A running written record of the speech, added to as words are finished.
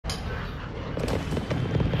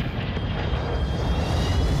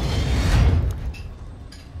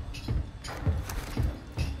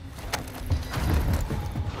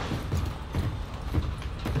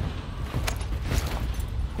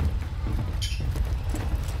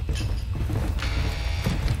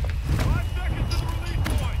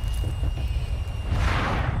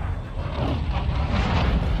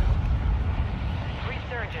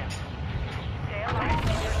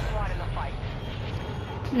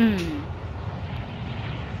Hmm.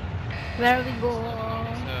 Where we go?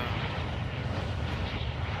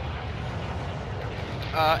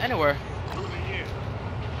 Anywhere.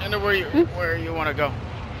 Anywhere where you want to go.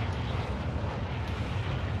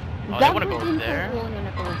 Oh, they want to go there?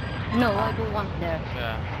 No, I don't want there.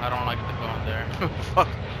 Yeah, I don't like to go in there. Fuck.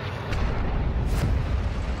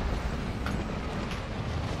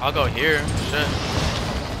 I'll go here. Shit.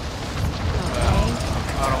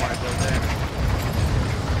 I don't want to go there.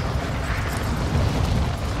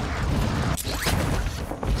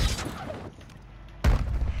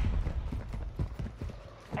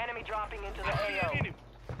 Enemy dropping into the AO.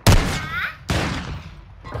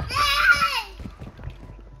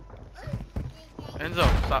 Enzo,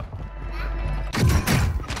 stop.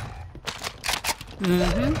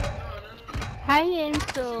 Hi,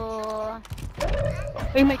 Enzo.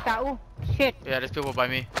 Uy, may tao. Shit. Yeah, there's people by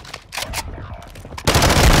me.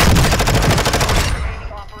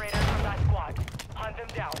 Remaining operators from that squad. Hunt them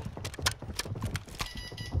down.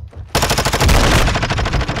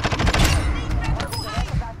 Mark the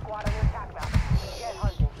rest of that squad on your attack map. Get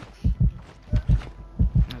hunting.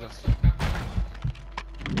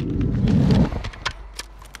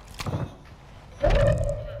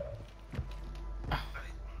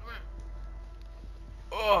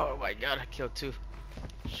 Oh my god, I killed two.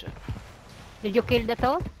 Shit. Did you kill the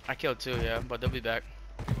toad? I killed two, yeah, but they'll be back.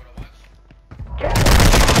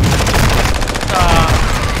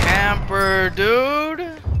 Camper, dude.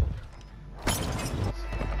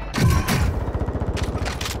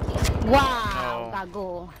 Wow, No.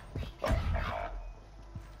 gago.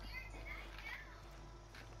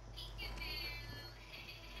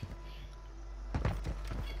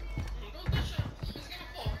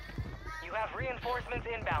 You have reinforcements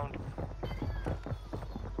inbound.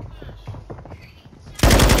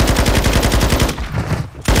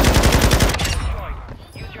 Destroyed.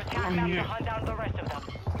 Use your attack map to hunt down the rest of them.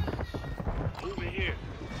 Over here.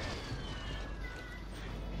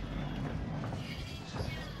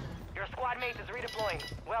 Your squad mate is redeploying.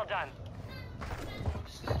 Well done.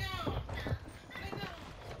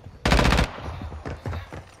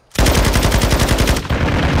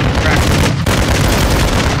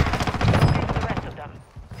 Locate the rest of them.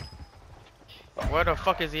 Where the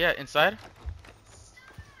fuck is he at? Inside?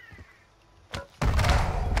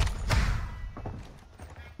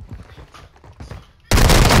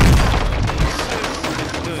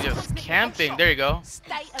 This dude just camping. There you go.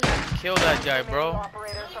 Kill that guy, bro.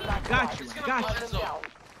 Operators from that Got squad. you, got Hunt you. them down.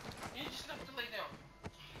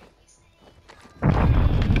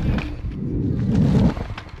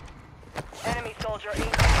 Enemy soldier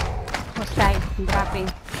incoming. Hostile,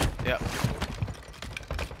 dropping. Yep.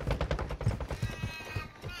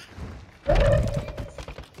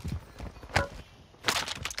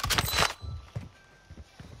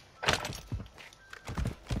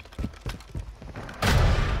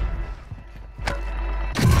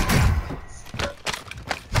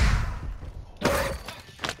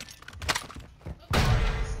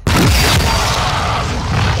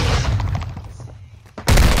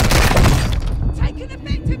 Taking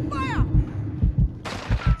effective fire!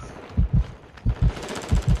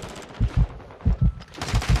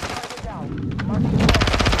 Target down. Marking the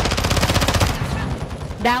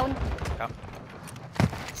rest. Down. Yep.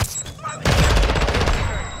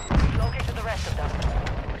 Locate the rest of them.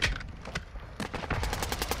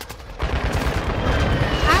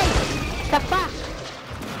 Ay! Isa pa!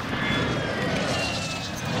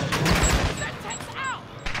 Vertex out!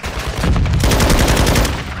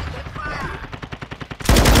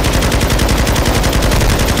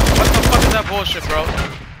 What the fuck is that bullshit, bro?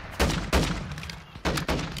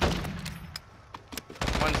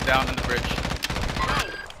 One's down in the bridge.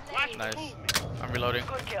 Nice. I'm reloading.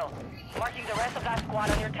 Good kill. Marking the rest of that squad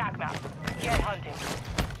on your attack map. Get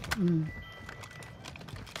hunting.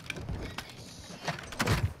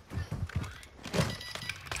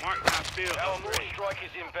 Mark my field. Strike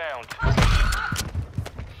is inbound.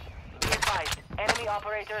 Be advised, enemy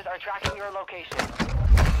operators are tracking your location.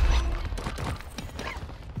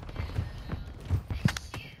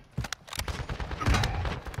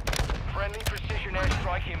 Friendly precision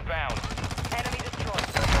airstrike inbound. Enemy destroyed.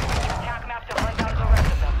 Attack map to hunt down the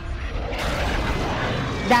rest of them.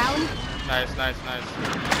 Down. Nice, nice, nice.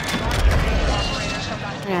 Operators from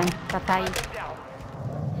that Ayan, patay. hunt them down.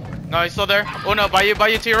 No, he's still there. Uno, by you,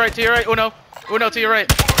 to your right, Uno. Uno, to your right.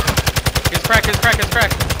 He's cracked, he's cracked, he's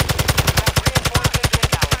cracked.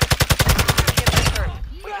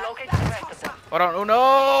 We've located the rest of them. Hold on, Uno!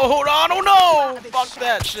 Hold on, Uno! Fuck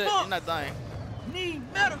that shit. You're not dying. Need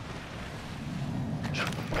medical.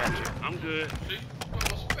 Got you. I'm good.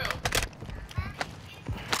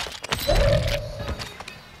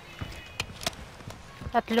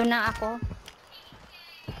 Tatlo na ako.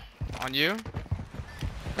 On you?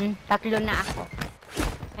 Tatlo na ako.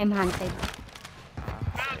 I'm hunted.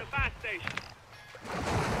 Found the fire station.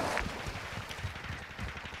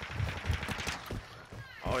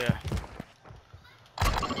 Oh yeah.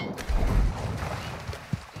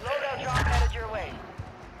 Loadout drop headed your way.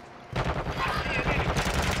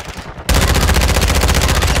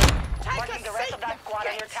 Marking the rest of that squad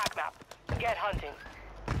on your attack map. Get hunting.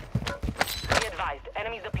 Be advised,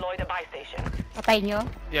 enemies deployed a buy station. Patay nyo?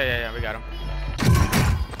 Yeah, we got him.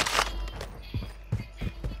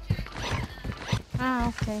 Ah,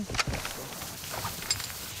 okay.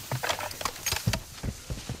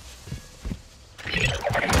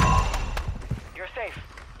 You're safe.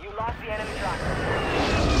 You lost the enemy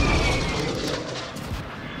tracker.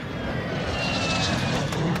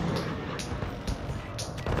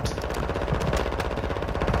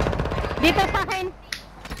 Dito sa akin!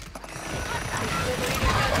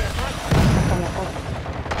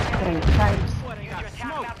 Three times. Use your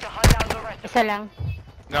attack map to hunt down the rest of Isa lang.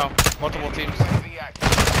 No, multiple teams.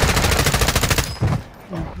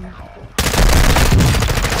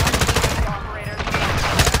 operators.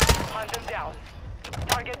 Hunt them down.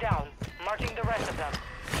 Target down. Marking the rest of them.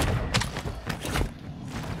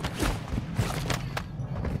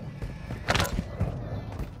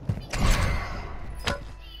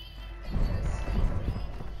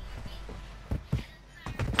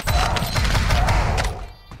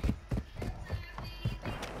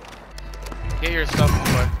 Get your stuff,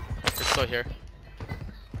 boy. It's still here.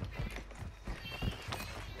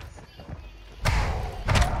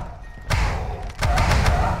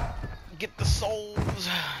 Get the souls.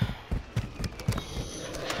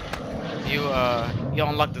 You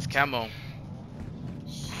unlock this camo.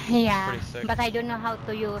 Yeah, Pretty sick. but I don't know how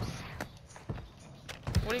to use.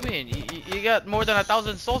 What do you mean? You got more than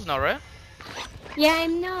 1,000 souls now, right? Yeah, I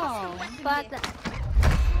know, but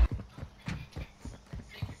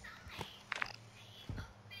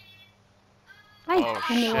ay, Oh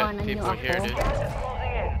shit, iniwanan nyo people ako. here, dude. Gas is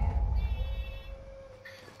closing in.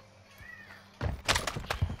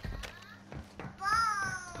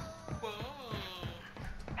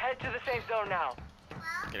 Head to the safe zone now.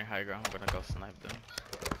 Getting high ground. I'm gonna go snipe them.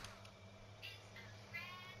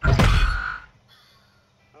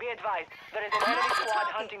 Be advised, there is an enemy squad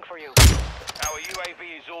hunting for you. Our UAV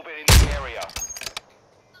is orbiting the area.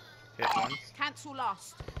 Hit once. Cancel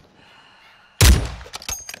last.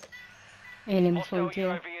 Enemy Hostile soldier.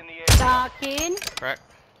 UAV in the area. Sa akin? Crack.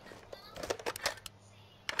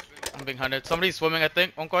 I'm being hunted. Somebody's swimming, I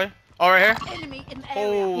think. Onkoi. Oh, right here. Enemy in area.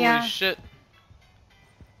 Holy Yeah. shit.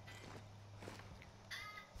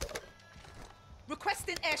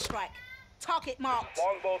 Requesting airstrike. Target marked.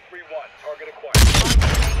 Longbow 3-1. Target acquired. Find the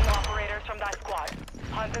remaining operators from that squad.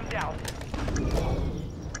 Hunt them down.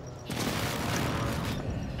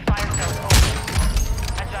 Fire sales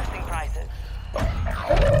open. Adjusting prices.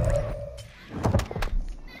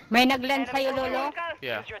 May nagland sa'yo, Lolo?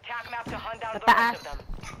 Yeah. Use your attack map to hunt down the Mataas. rest of them.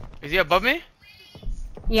 Is he above me?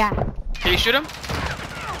 Yeah. Can you shoot him?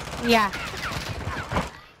 Yeah.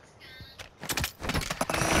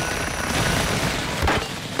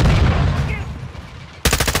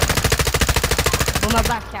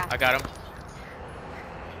 Bumaba siya. I got him.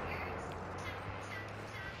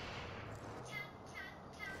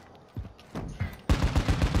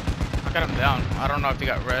 I got him down. I don't know if he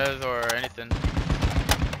got res or anything.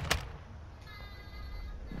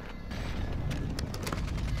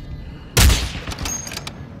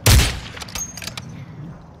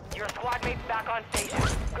 Your squad mates back on station.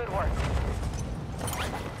 Good work.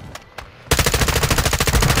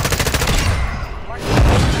 Mark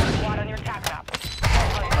the squad on your attack map.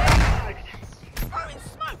 Throwing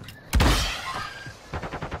smoke.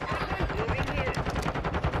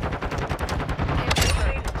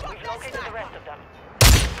 We've located the rest of them.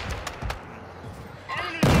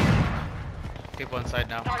 People inside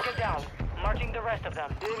now. Target down. Marking the rest of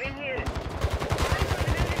them.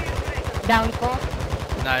 Down ko.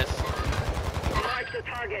 Nice.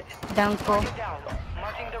 Down ko. Target down.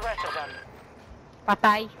 Marking the rest of them.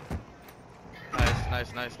 Patay.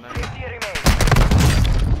 Nice. 50 remain.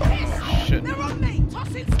 Shit. They're on me.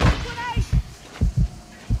 Tossing smoke grenade.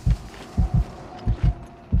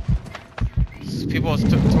 People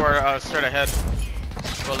to our straight ahead.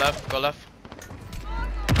 Go left. Go left.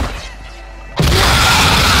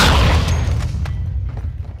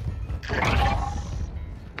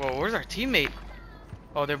 Whoa, where's our teammate?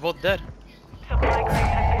 Oh, they're both dead. Supply crate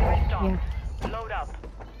has been restocked. Load up.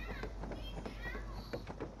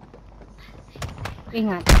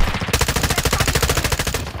 Ingat.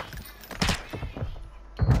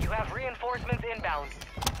 You have reinforcements. Reinforcements inbound.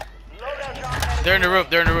 Loadout drop headed They're in the your way. roof.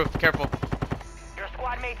 They're in the roof. Careful. Your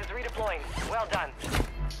squad mate is redeploying. Well done.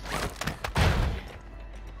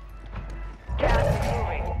 Gas is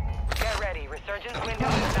moving. Get ready. Resurgence window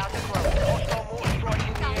is about to close. Hostile mortar strike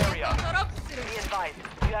in the area. Be advised.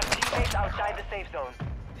 You have teammates outside the safe zone.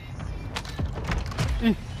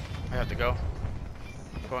 I have to go.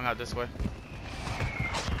 Going out this way.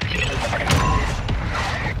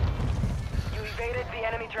 You evaded the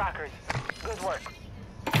enemy trackers. Good work.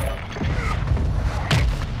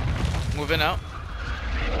 Moving out.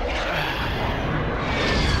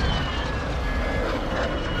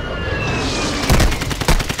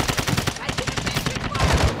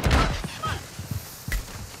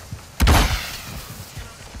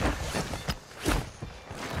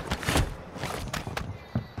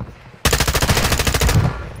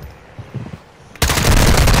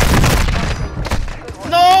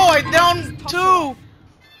 No, I downed 2.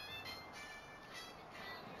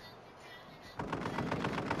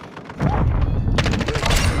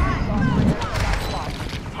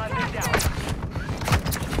 Hunted down.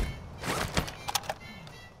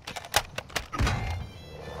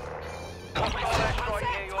 Hostile airstrike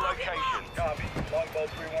near your location. Copy. Longbow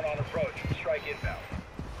 3-1 on approach. Strike inbound.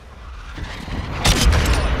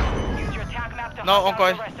 Use your attack map to No, hunt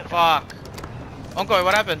down the rest Onkoi. of them. Fuck. Onkoi,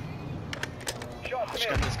 what happened? Shots Just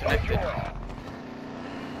missed. got disconnected. Jaw.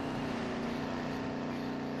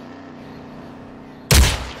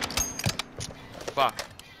 Fuck.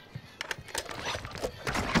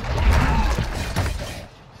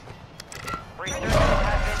 Resurgence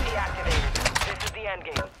has been deactivated. This is the end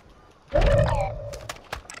game.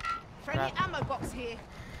 Friendly ammo box here.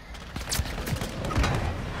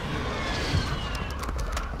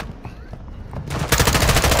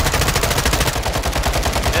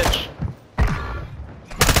 Bitch.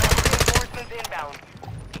 Reinforcements inbound.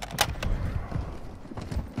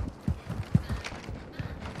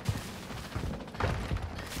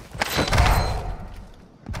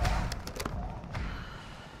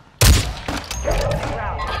 Closing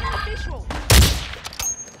round. Visual.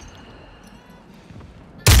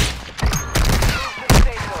 Move to the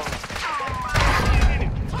safe zone.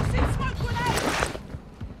 Tossing smoke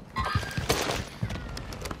grenade.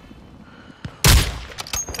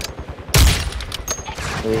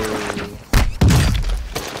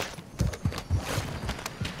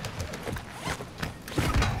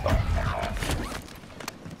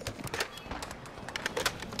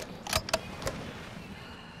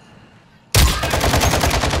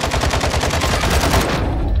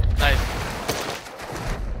 Nice.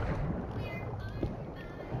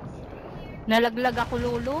 Nalaglag ako,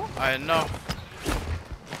 Lulu. I know.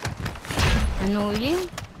 Annoying.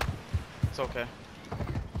 It's okay.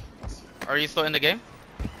 Are you still in the game?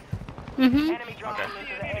 Mhm. Enemy dropping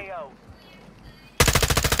into the AO.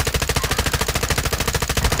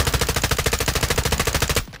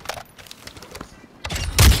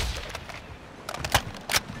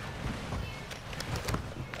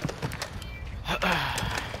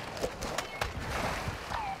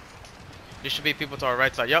 There should be people to our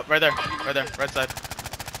right side. Yep, right there. Right there. Right side.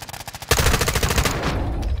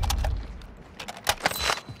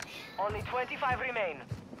 Only 25 remain.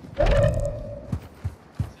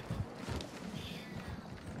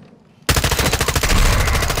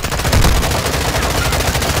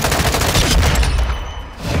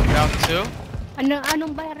 Down 2.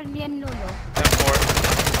 Anong baril yan, Lulu? Then 4.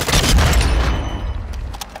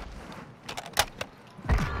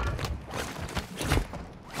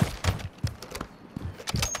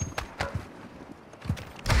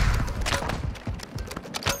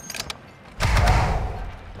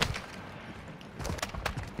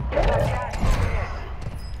 Gas moving in.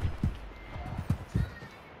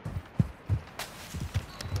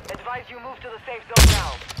 Advise you move to the safe zone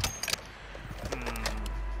now.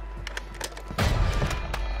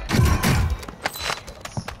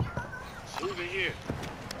 Moving here.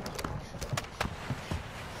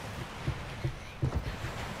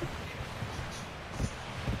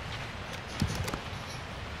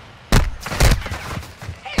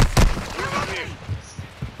 Moving here.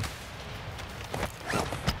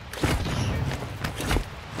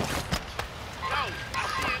 No, I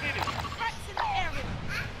see an enemy. Threats in the area.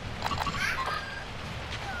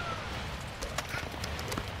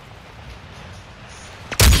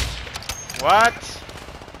 What?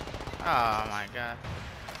 Oh my god.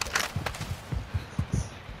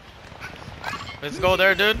 Let's go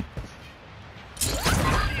there, dude.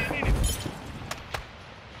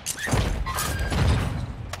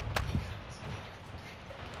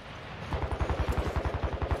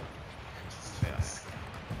 Yeah.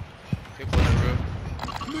 People in the roof.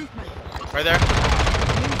 Movement. Right there.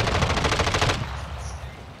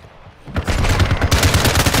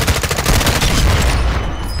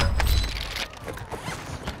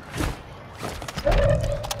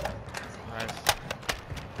 Nice.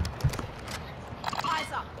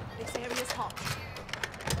 Eyes up. This area's hot.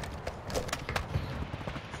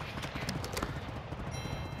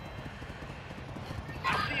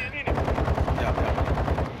 I see an enemy. Yeah, yeah.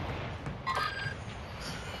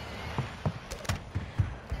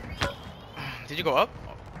 Did you go up?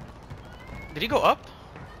 Did he go up?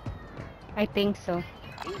 I think so.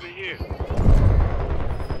 Moving here.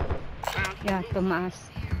 Found Yeah, tumaas.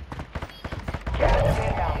 Gas is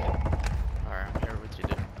inbound. Alright, I'm here with you,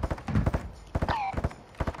 dude.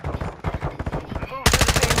 Move to the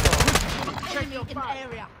safe zone. Enemy in the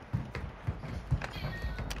area.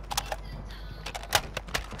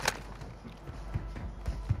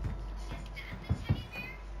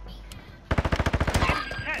 enemy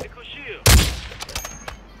tactical shield.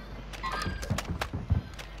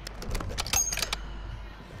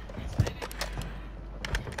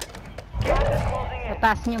 Gas is closing Sa in.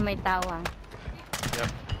 taas nyo may tawa. Yep.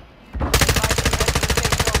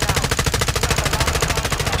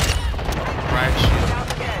 Right shield.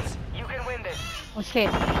 Count again. You can win this. Oh shit.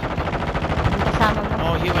 Ang kasama mo.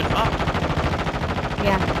 Oh, he went up.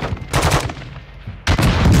 Yeah.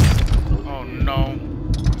 Oh no.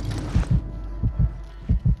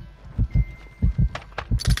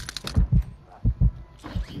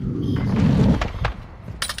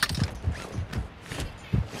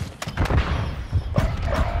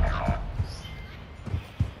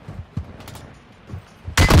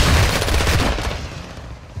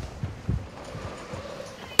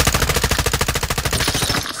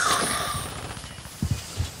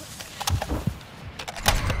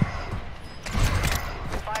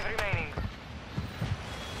 Five remaining.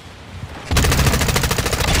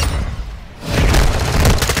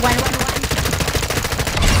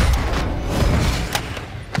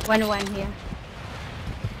 One here.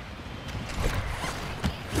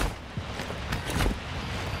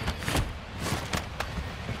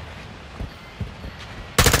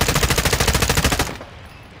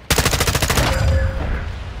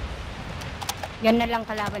 Yan na lang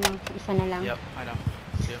kalaban ng isa na lang. Yep, I know.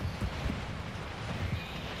 See you.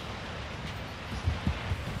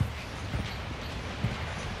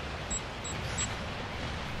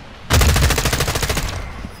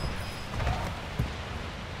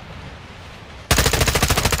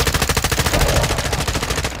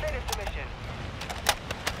 Finish the mission.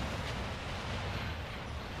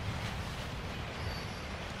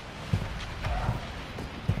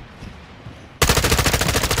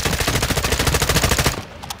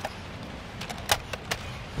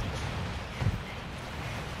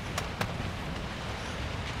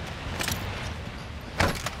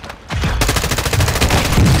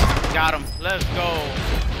 Got him. Let's go.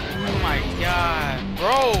 Oh my god.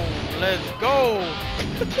 Bro, let's go.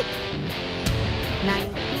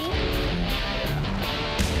 90.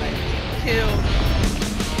 Kill.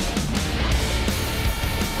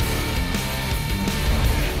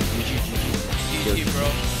 GG, bro.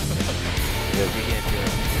 Yeah, we can't do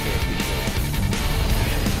it. We can't do it.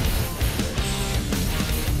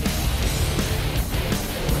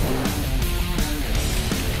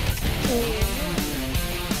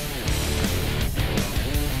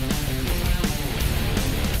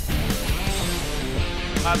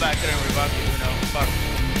 My bad, couldn't revive you, Fuck.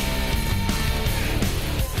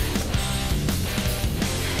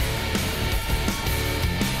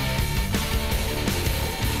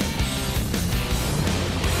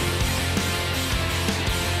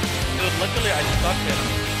 Dude, luckily I stuck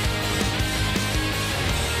him.